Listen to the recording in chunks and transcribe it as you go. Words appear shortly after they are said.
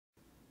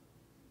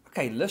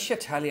Okay, Le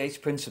Chatelier's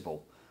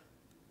principle.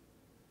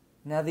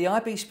 Now the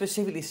IB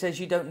specifically says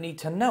you don't need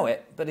to know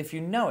it, but if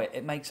you know it,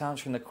 it makes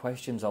answering the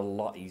questions a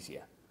lot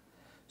easier.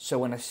 So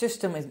when a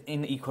system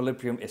in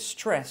equilibrium is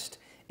stressed,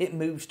 it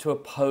moves to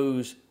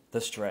oppose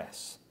the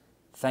stress.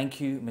 Thank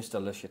you,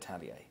 Mr. Le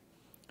Chatelier.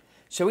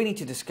 So we need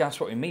to discuss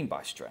what we mean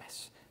by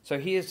stress. So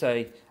here's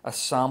a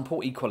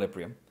sample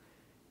equilibrium,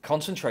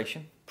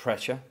 concentration,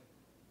 pressure,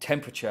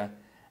 temperature,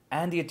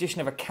 and the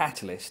addition of a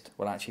catalyst.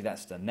 Well, actually,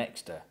 that's the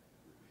next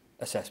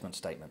assessment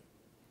statement.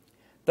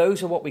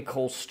 Those are what we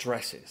call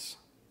stresses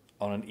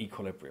on an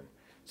equilibrium.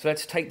 So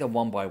let's take them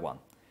one by one.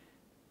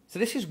 So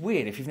this is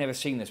weird if you've never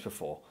seen this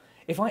before.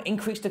 If I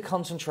increase the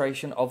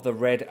concentration of the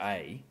red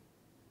A,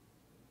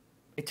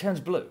 it turns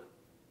blue.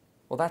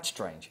 Well, that's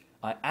strange.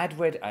 I add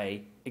red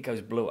A, it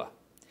goes bluer.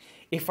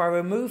 If I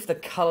remove the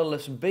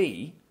colourless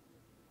B,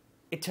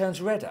 it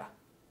turns redder.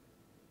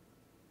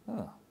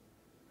 Oh.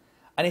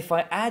 And if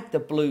I add the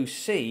blue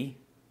C,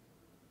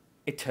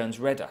 it turns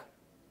redder.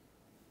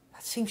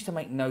 That seems to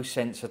make no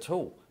sense at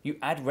all. You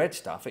add red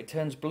stuff, it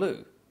turns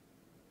blue.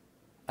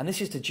 And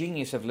this is the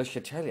genius of Le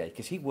Chatelier,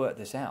 because he worked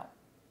this out.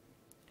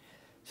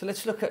 So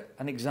let's look at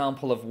an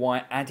example of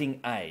why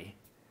adding A,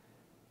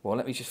 well,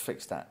 let me just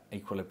fix that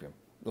equilibrium.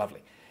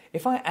 Lovely.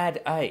 If I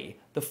add A,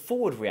 the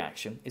forward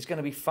reaction is going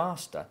to be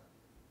faster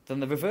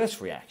than the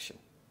reverse reaction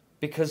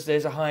because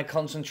there's a higher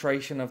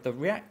concentration of the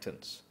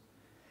reactants.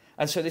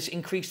 And so this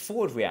increased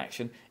forward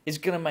reaction is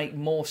going to make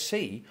more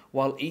C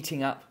while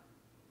eating up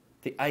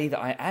the A that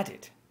I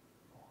added,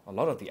 a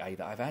lot of the A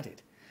that I've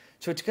added.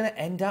 So it's going to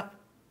end up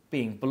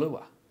being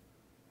bluer.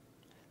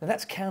 Now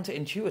that's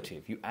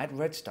counterintuitive. You add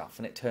red stuff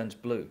and it turns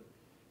blue.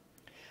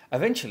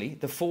 Eventually,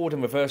 the forward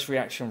and reverse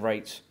reaction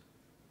rates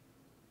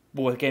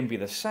will again be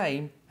the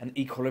same and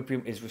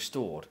equilibrium is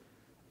restored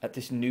at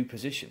this new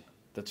position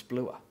that's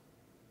bluer.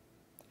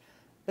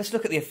 Let's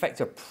look at the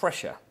effect of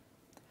pressure.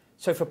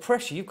 So for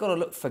pressure, you've got to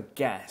look for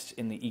gas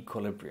in the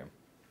equilibrium.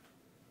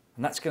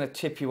 And that's going to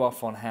tip you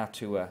off on how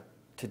to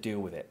deal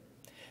with it.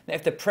 Now,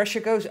 if the pressure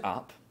goes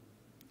up,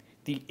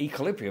 the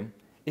equilibrium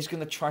is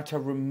going to try to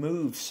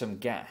remove some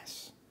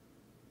gas.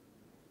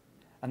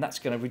 And that's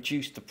going to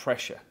reduce the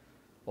pressure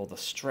or the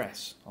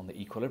stress on the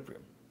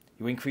equilibrium.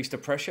 You increase the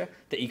pressure,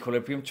 the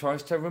equilibrium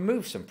tries to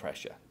remove some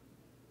pressure.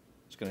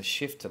 It's going to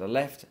shift to the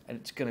left and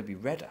it's going to be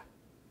redder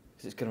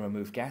because it's going to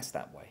remove gas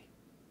that way.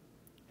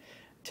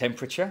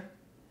 Temperature,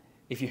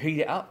 if you heat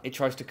it up, it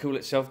tries to cool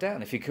itself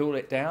down. If you cool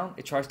it down,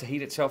 it tries to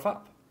heat itself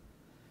up.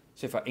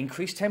 So if I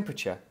increase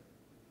temperature,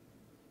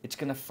 it's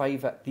going to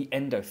favour the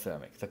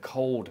endothermic, the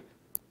cold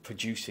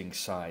producing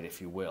side,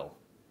 if you will.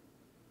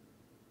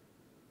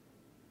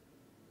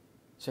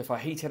 So if I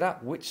heat it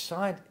up, which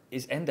side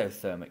is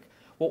endothermic?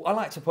 Well, I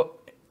like to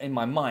put in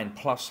my mind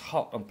plus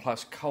hot and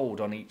plus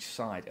cold on each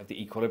side of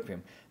the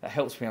equilibrium. That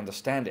helps me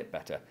understand it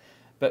better.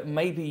 But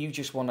maybe you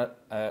just want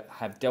to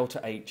have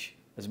delta H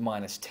as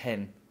minus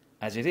 10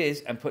 as it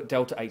is and put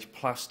delta H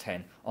plus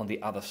 10 on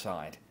the other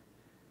side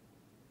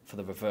for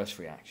the reverse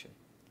reaction.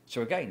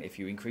 So again, if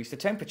you increase the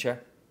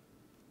temperature,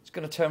 it's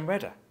going to turn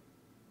redder.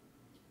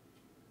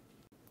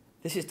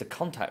 This is the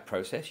contact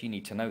process. You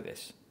need to know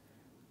this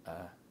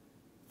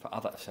for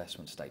other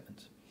assessment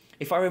statements.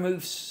 If I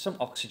remove some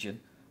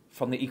oxygen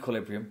from the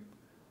equilibrium,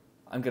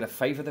 I'm going to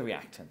favour the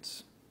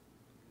reactants.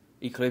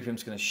 Equilibrium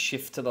is going to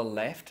shift to the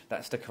left,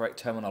 that's the correct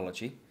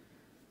terminology,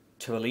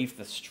 to relieve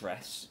the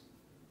stress.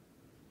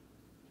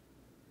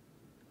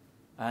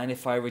 And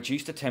if I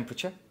reduce the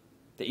temperature,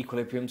 the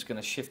equilibrium is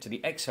going to shift to the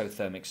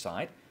exothermic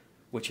side,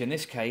 which in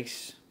this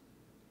case,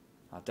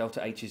 our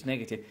delta H is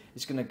negative,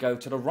 it's going to go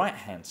to the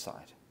right-hand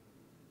side.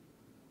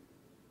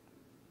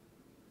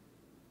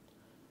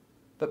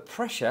 But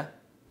pressure,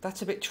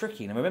 that's a bit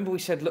tricky. Now remember we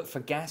said look for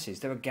gases.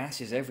 There are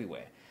gases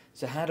everywhere.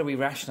 So how do we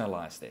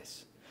rationalise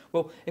this?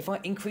 Well, if I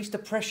increase the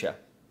pressure,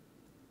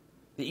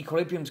 the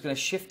equilibrium is going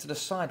to shift to the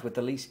side with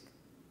the least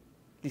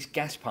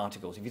gas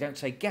particles. If you don't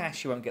say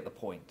gas, you won't get the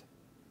point.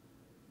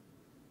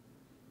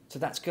 So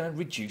that's going to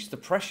reduce the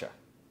pressure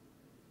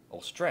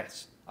or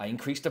stress. I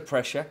increase the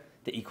pressure,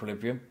 the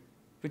equilibrium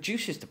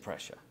reduces the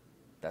pressure.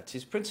 That's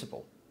his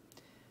principle.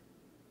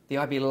 The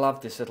IB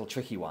loved this little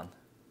tricky one.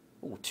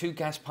 Ooh, two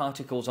gas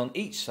particles on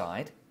each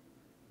side.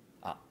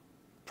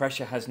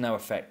 Pressure has no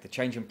effect. The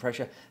change in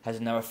pressure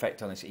has no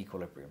effect on this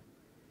equilibrium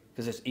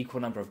because there's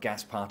equal number of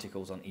gas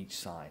particles on each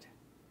side.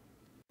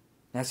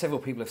 Now, several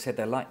people have said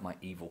they like my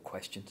evil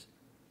questions.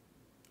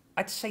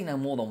 I'd say no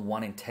more than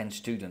 1 in 10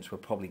 students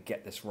would probably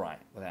get this right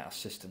without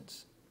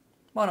assistance.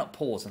 Why not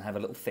pause and have a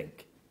little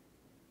think?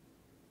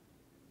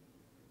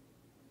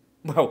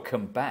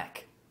 Welcome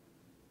back.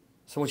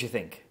 So what do you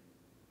think?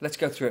 Let's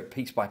go through it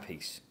piece by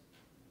piece.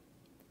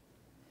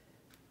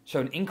 So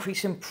an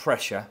increase in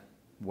pressure,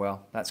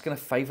 well, that's going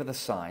to favour the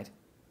side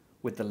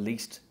with the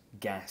least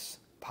gas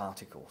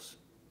particles.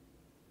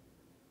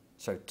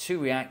 So 2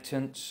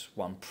 reactants,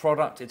 1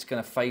 product, it's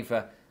going to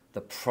favour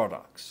the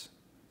products.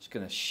 It's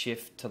going to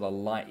shift to the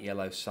light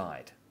yellow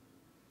side.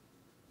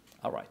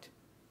 All right.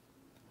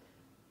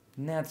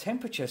 Now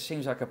temperature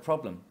seems like a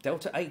problem.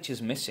 Delta H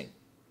is missing.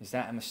 Is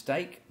that a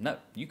mistake? No,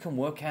 you can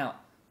work out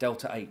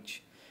delta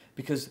H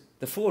because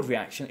the forward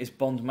reaction is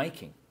bond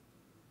making,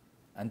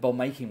 and bond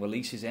making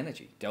releases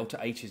energy. Delta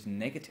H is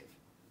negative.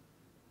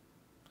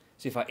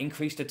 So if I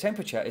increase the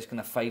temperature, it's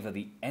going to favour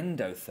the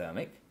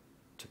endothermic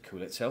to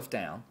cool itself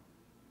down,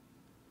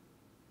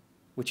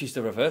 which is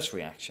the reverse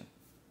reaction.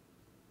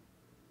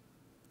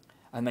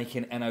 And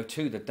making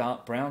NO2, the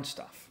dark brown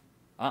stuff.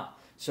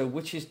 So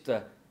which is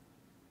the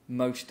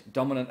most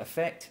dominant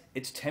effect?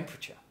 It's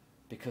temperature,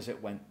 because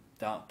it went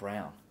dark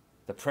brown.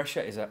 The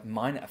pressure is a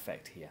minor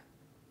effect here.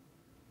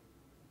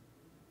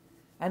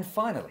 And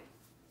finally,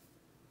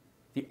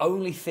 the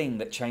only thing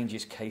that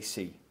changes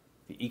Kc,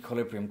 the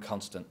equilibrium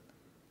constant,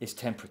 is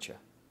temperature.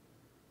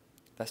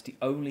 That's the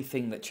only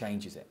thing that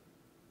changes it.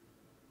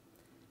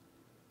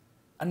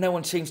 And no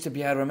one seems to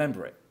be able to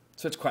remember it,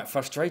 so it's quite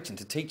frustrating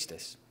to teach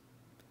this.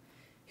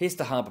 Here's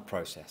the Haber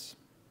process.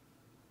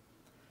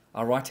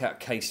 I'll write out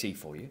Kc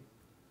for you.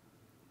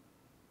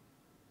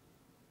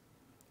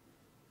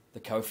 The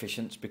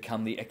coefficients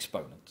become the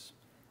exponents.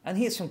 And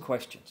here's some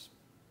questions.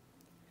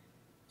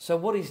 So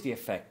what is the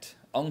effect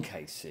on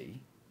Kc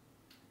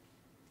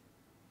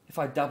if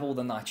I double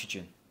the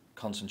nitrogen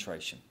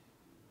concentration?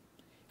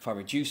 If I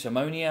reduce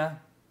ammonia?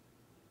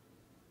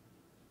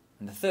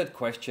 And the third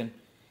question,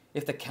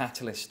 if the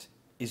catalyst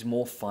is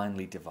more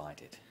finely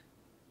divided?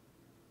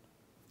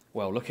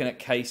 Well, looking at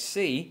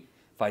Kc,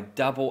 if I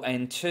double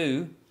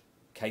N2,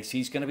 Kc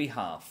is going to be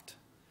halved.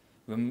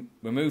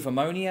 Remove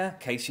ammonia,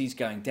 Kc is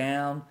going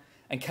down,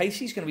 and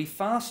Kc is going to be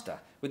faster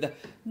with the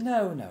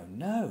no,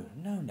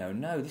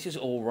 this is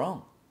all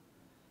wrong.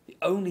 The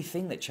only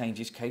thing that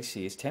changes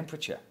Kc is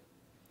temperature.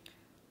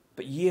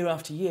 But year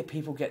after year,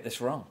 people get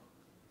this wrong.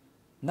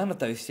 None of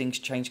those things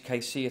change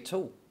Kc at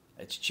all.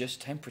 It's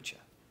just temperature.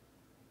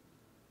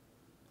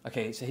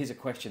 Okay, so here's a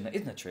question that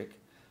isn't a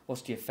trick.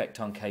 What's the effect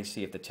on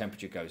Kc if the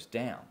temperature goes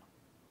down?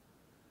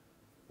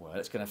 Well,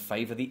 it's going to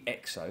favour the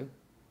exo.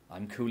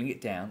 I'm cooling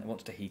it down. It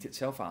wants to heat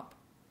itself up.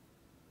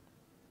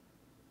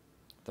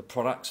 The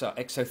products are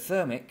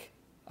exothermic.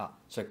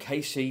 So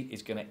Kc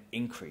is going to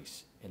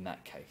increase in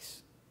that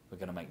case. We're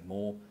going to make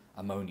more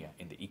ammonia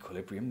in the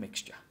equilibrium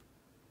mixture.